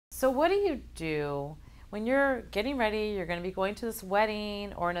So what do you do when you're getting ready, you're going to be going to this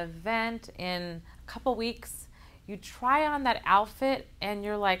wedding or an event in a couple weeks, you try on that outfit and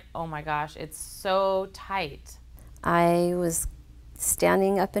you're like, oh my gosh, it's so tight. I was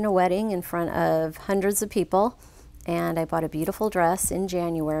standing up in a wedding in front of hundreds of people, and I bought a beautiful dress in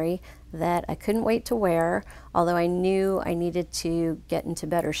January that I couldn't wait to wear, although I knew I needed to get into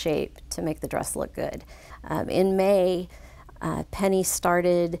better shape to make the dress look good. In May, Penny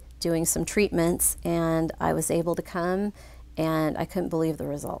started doing some treatments, and I was able to come, and I couldn't believe the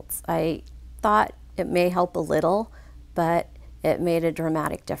results. I thought it may help a little, but it made a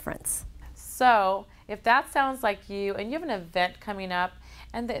dramatic difference. So if that sounds like you and you have an event coming up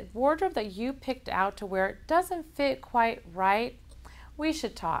and the wardrobe that you picked out to wear doesn't fit quite right, we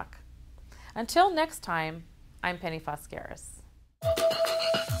should talk. Until next time, I'm Penny Foskaris.